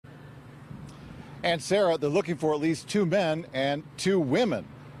And Sarah, they're looking for at least 2 men and 2 women,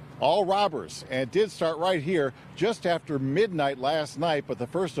 all robbers. And it did start right here just after midnight last night, but the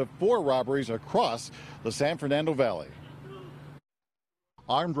first of 4 robberies across the San Fernando Valley.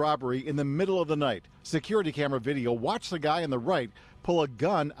 Armed robbery in the middle of the night. Security camera video watched the guy on the right pull a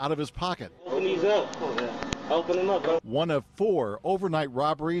gun out of his pocket. Open these up. Open them up, bro. One of 4 overnight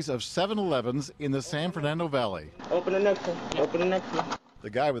robberies of 7-Elevens in the San Fernando Valley. Open the next one. Open the next one. The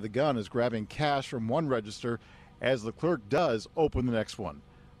guy with the gun is grabbing cash from one register as the clerk does open the next one.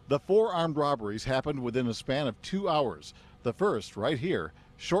 The 4 armed robberies happened within a span of 2 hours. The first right here,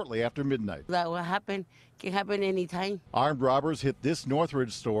 shortly after midnight. That will happen, can happen anytime. Armed robbers hit this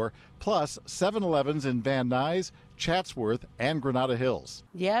Northridge store, plus 7-Elevens in Van Nuys, Chatsworth, and Granada Hills.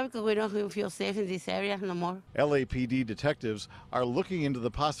 Yeah, because we don't feel safe in this area no more. LAPD detectives are looking into the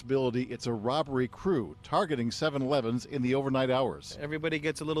possibility it's a robbery crew targeting 7-Elevens in the overnight hours. Everybody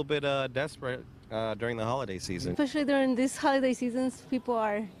gets a little bit desperate during the holiday season. Especially during these holiday seasons, people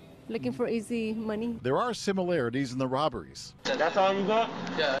are looking for easy money. There are similarities in the robberies. That's all you got?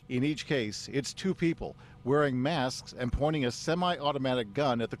 Yeah. In each case, it's 2 people wearing masks and pointing a semi-automatic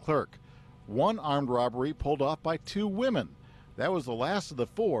gun at the clerk. One armed robbery pulled off by 2 women. That was the last of the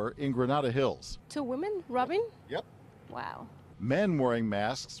 4 in Granada Hills. 2 women robbing? Yep. Wow. Men wearing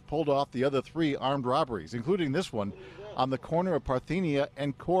masks pulled off the other 3 armed robberies, including this one on the corner of Parthenia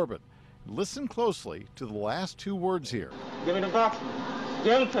and Corbin. Listen closely to the last 2 words here. Give me the box.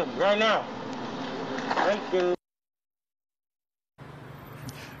 Give it to me right now. Thank you.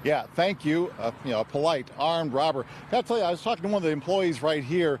 Yeah, thank you. A polite armed robber. Gotta tell you, I was talking to one of the employees right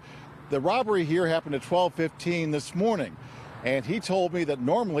here. The robbery here happened at 12:15 this morning, and he told me that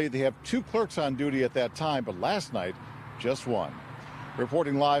normally they have 2 clerks on duty at that time, but last night, just 1.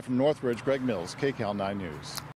 Reporting live from Northridge, Greg Mills, KCAL 9 News.